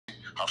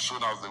have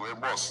shown us the way.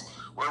 Boss,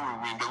 when we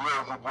win, the way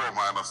we go,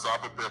 man, in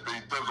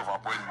terms of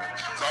appointment,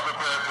 we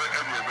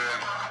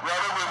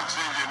are not going to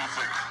change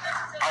anything.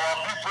 Our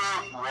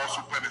people will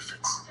also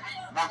benefit.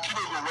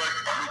 Monkino will work,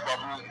 make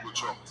Babu go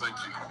job. Thank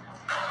you.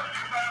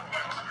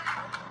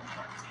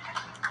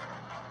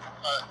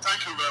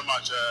 Thank you very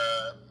much.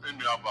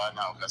 Nduaba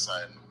now,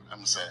 Kasa,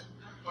 I'm saying.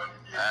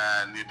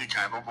 And you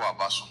can go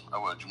abaso. I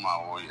will do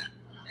my way.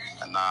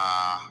 And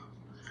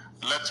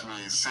let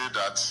me say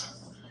that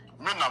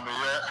me na me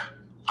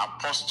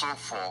apostle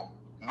for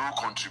no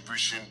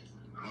contribution,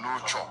 no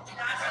chop.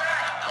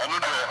 I know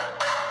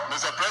the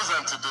Mr.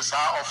 President this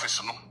our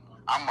office no.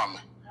 I'm Maame.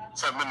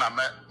 Say me na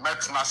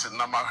met nas in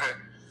Namahe.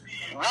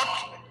 What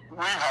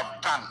we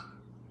have done,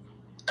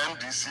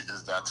 NDC,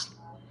 is that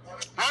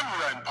when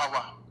we are in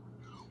power,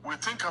 we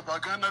think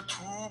about Ghana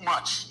too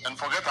much and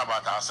forget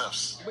about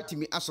ourselves.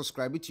 Obinim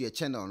subscribe to your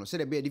channel no say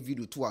the be the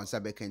video to answer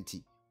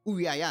bekanti.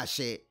 Uwi aya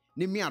share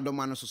ne mi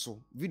adoma no so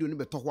video no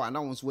beto ho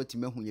ana won so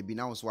watime hu ye bi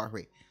na won so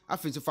ahwe.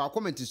 Afin so fa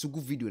comment so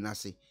good video na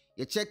say.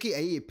 Ye check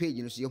e page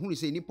no so ye hu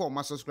say nipa o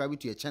ma subscribe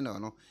to your channel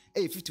no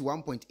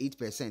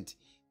 51.8%,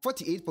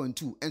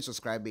 48.2 and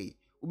subscribe e.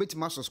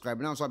 Obinim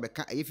subscribe na so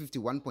abeka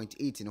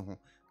 51.8 no ho.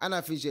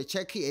 Ana afin so ye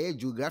check e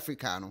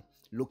geographical no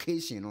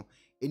location no.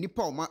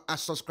 Enipa o ma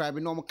subscribe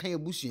na o mo kan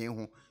abusuan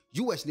ho.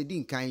 US ne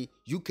din kan,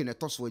 UK ne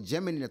toso,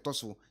 Germany ne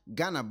toso,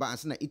 Ghana ba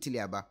ansa na Italy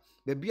aba.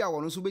 Bebia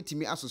wono so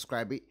betimi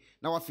subscribe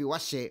na wafi wa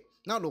share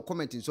na do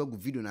comment nso gu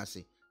video na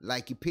se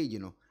like page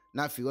no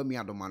na afi wa mi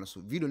adoma no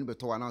so video no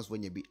beto announce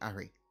when you be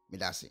ahwe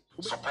medase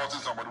supporting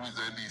somebody with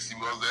the NDC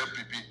because the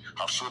NPP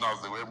have shown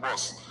us the way.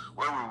 Boss,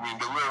 when we win,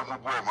 the way we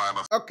go,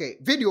 man. Okay,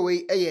 video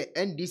we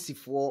NDC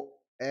for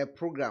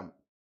program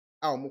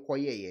a o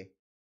mokoye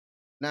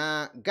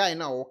na guy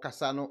na o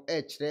kasa no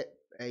kire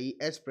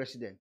ex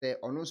president say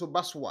ono so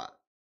baswa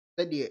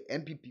say the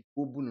NPP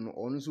ko bu no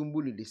ono so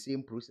mbu the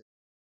same process.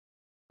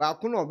 But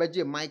kuno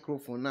obeje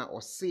microphone na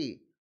or say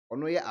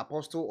ono ye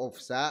apostle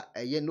of sa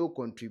no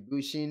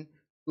contribution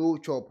no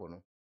chop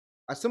no.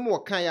 Asem wo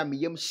kan ya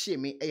meyam hye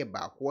me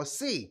ba ko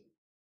say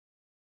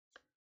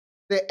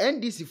the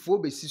NDC fo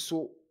besi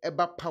so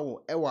eba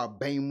power e wa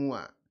ban mu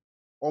a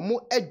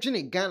omo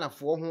adwene Ghana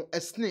fo ho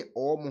esne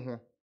omo ho.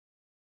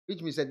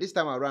 Which means that this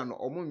time around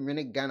omo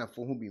nwene Ghana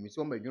fo ho bi mi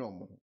so omo adwene omo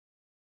ho.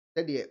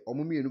 Say the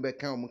omo mienu be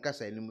kan omo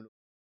kasa enim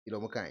in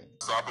terms of appointment.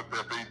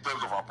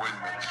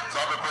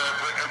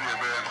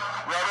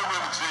 We are not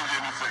going to change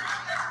anything.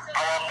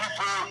 Our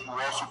people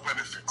will also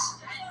benefit.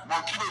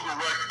 Monkino will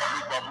work,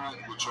 make Babu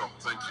go job.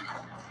 Thank you.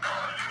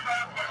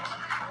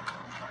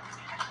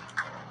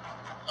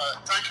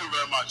 Thank you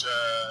very much.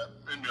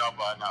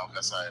 Nduaba now,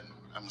 Kasa,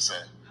 I'm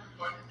saying.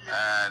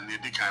 And you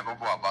can go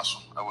abaso.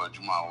 I will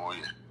do my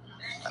way.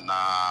 And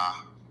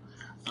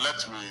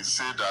let me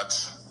say that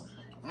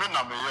me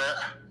na me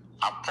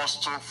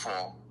apostle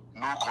for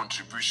no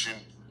contribution,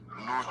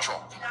 no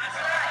chop.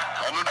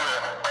 I know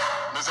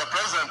the Mr.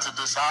 President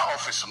this our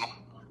office no.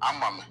 I'm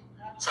Maame.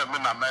 Say me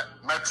na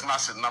met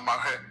nas in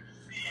Namahe.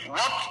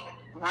 What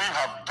we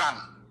have done,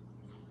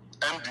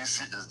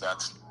 NDC, is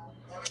that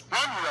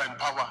when we are in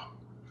power,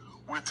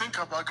 we think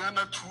about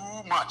Ghana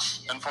too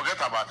much and forget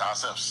about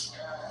ourselves.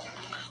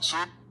 So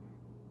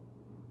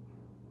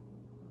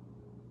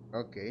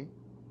okay.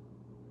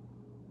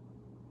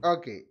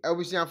 I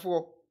will see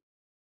for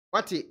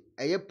what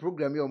a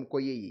program you am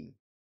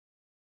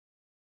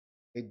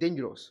a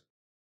dangerous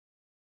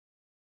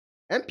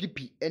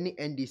NPP any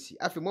NDC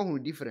afi mo hu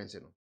difference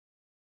no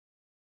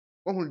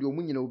mo hu de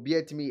omu nyina obi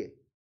atimi ye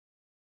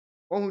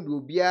mo hu de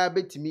obi a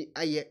betimi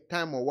aye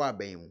time o wa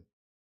ban mu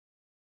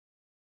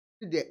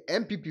the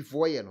NPP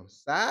for ye no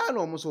saa na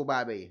omo so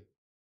ba ye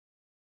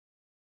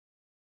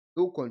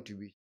no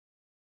contribute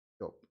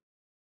top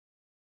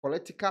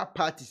political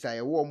parties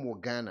aye wo mo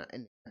Ghana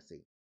and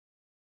say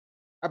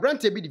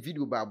abrante bi the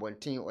video ba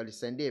abonten o de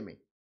send me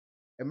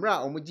emra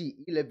omoji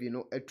 11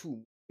 no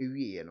atu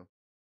ewie no.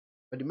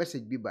 But the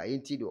message be by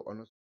NT do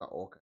ono sa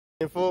oka.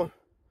 Info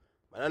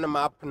banana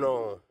map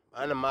no.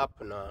 Banana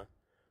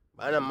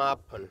map.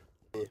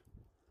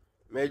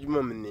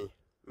 Mejumamni.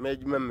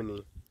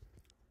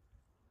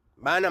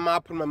 Banana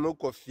map no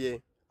moko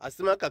fie.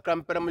 Asima kakra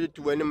mpere mo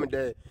tu wani mo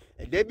de.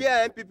 De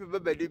bia NPP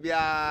baba de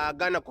bia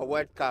Ghana ko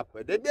World Cup.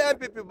 De bia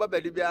NPP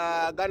baba de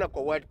bia Ghana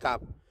ko World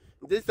Cup.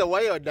 This is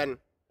why you done.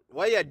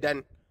 Why you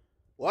done?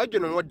 What you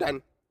know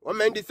done? What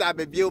man this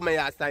ababi o me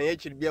asan e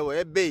chiri bia wo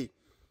e be.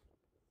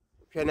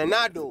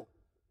 Fenanado,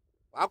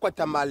 Acquah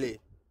tamale,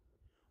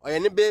 or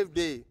any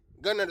birthday,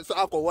 Ghana so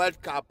Acquah World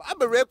Cup. I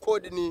be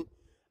recording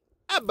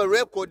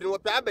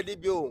what I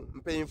believe you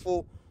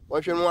painful.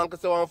 What you want to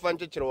say one fan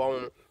teacher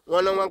one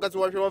cause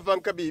one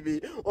fan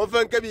kabibi, one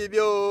fan kabibi,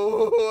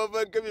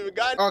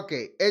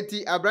 okay,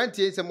 eti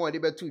abranti some more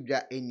deba to ja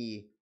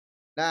eni.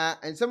 Na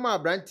and some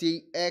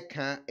abranti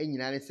can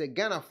enyina say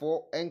Ghana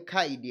for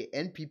enkai the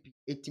NPP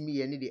etimi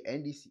ye ni the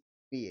NDC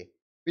me.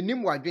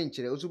 Minim wadwen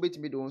kire, oso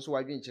betimi de won so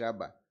wadwen kire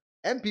aba.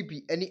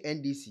 NPP any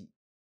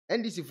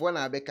NDC for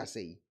na abeka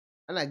say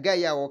ana guy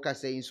ya woka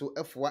say so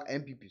efwa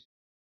NPP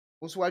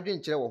nso wadwe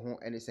nkyerɛ wo ho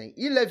ene sen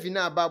e-levy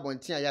na aba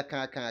abonten a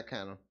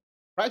yaka no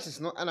prices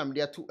no anam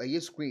de ato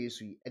screen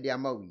yesu yi de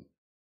ama wi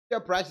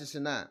hwɛ prices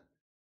na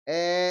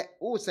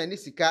wo send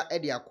sika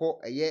de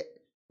akɔ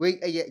we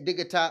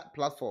digital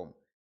platform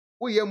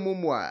wo ye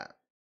mumu a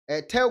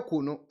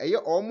telco no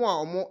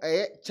omo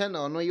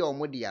channel no ye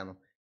omo dia no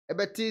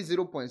ebeti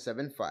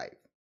 0.75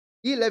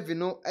 e-levy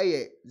no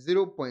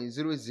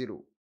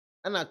 0.00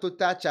 ana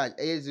total charge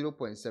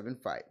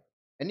 0.75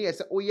 ene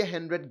yesa oye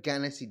 100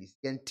 Ghana cedis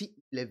yanti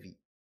levy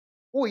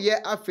oye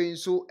afen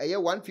so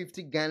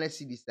 150 Ghana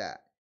cedis a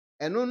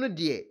eno no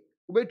de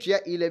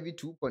obetua e-levy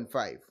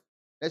 2.5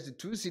 that's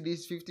 2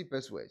 cedis 50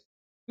 pesos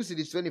 2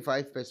 cedis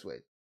 25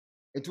 pesos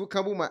etu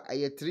kabuma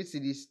 3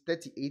 cedis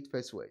 38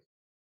 pesos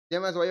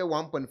James oye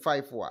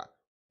 1.5 wa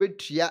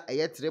obetua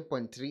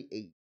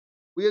 3.38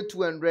 oye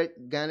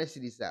 200 Ghana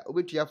cedis a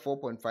obetua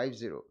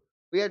 4.50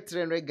 oye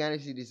 300 Ghana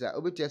cedis a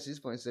obetua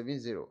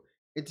 6.70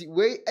 enti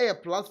we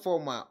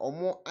platform a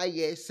omo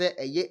aye se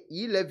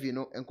e-levy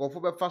no enkofo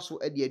befa so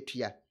de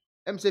atua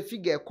se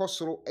figure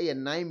kosoro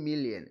 9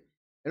 million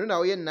eno na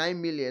oye 9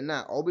 million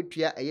na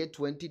obetua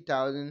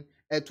 20,000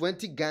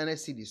 20 Ghana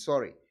cedis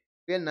sorry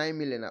we 9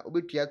 million na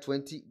obetua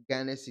 20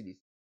 Ghana cedis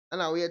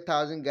ana oye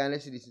 1,000 Ghana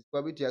cedis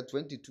obetua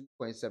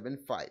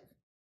 22.75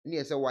 ni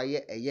ese waye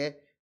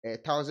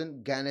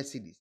 1,000 Ghana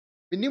cedis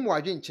minim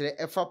wadwe nkyere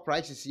efa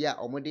prices ya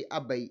omode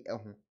abai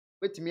eho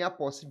wetimi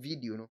apause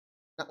video no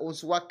na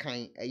onso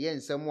wakan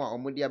nsem a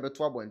omode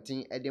abeto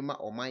abonten de ma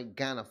oman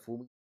Ghana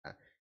fo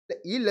the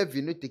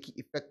e-levy no take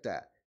effect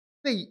a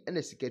sei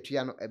na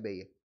sikatua no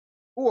ebeye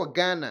wo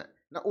Ghana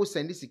na o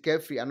send sika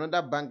free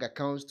another bank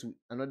account to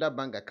another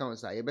bank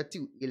account a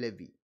yebeti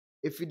e-levy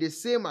if the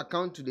same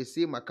account to the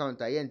same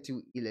account a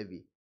yenti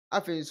e-levy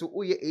afen so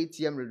wo ye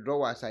ATM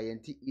withdrawals a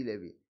yenti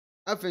e-levy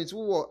afen so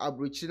wo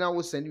abrochi na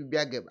wo send bi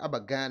aba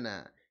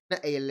Ghana na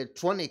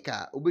electronic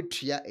a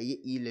obetua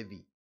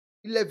e-levy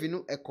e-levy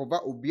no cover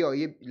obi a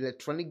oye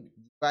electronic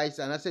device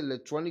and as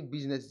electronic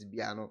business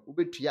bia no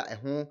obetua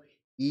ho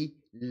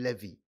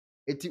e-levy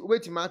eti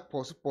obetima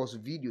pause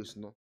videos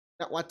no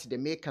na what the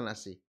make can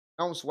say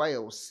now so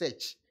why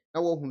search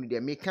na wo hunu de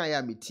make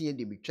ya metie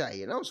de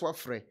metwae na so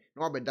afrɛ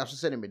na wabɛda so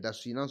sɛ ne meda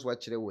so na so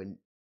akyerɛ wani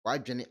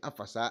wadwene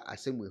afasa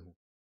asɛm ehu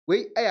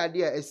wei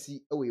ayade a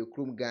asi ɛwɔ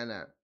yekrom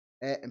Ghana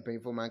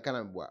mpanyifo man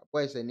kana boa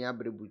boys ani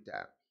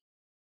abrebuta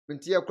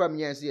nti yakra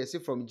mnya se yesi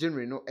from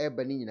January no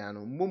eba ni nyina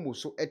no momo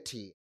so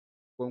ete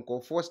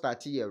konkofo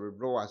start here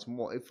withdrawals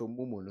more from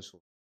momo no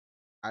so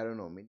I don't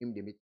know menim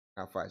de me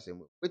afa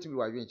asɛm wetimi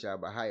wadwe nkyɛ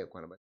aba ha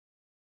ekuonaba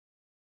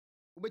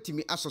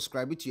ubetimi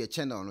subscribe to your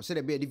channel no say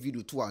the be the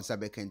video to ansa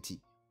bekanti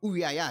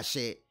uwi aya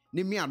share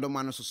ne mi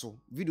adoma no so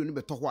video no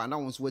beto ho a na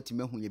won so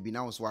watimi hu ye bi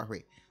na won so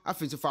ahwe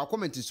afin so fa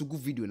comment so gu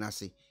video na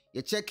se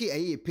ye check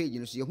page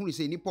no so ye hunu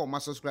say nipa o ma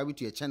subscribe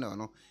to your channel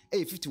no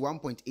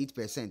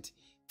 51.8%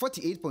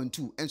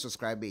 48.2 and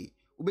subscribe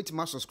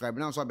ubetimi subscribe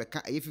na so abeka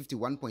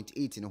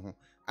 51.8 no ho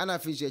ana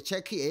afin so ye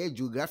check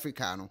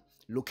geographical no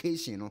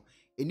location no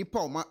nipa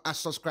o ma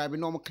subscribe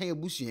no mo kan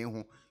abusuen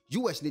ho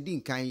US ne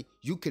din kan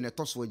UK ne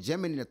toso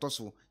Germany ne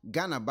toso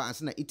Ghana ba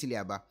anse na Italy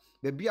aba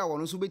be bia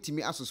wono so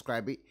betimi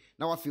subscribe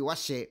na wa fi wa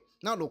share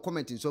na do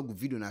comment so gu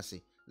video na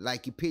se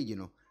like page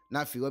no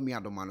na fi wa mi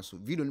adoma no so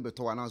video no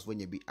beto wa na so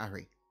nya bi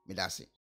ahwe medase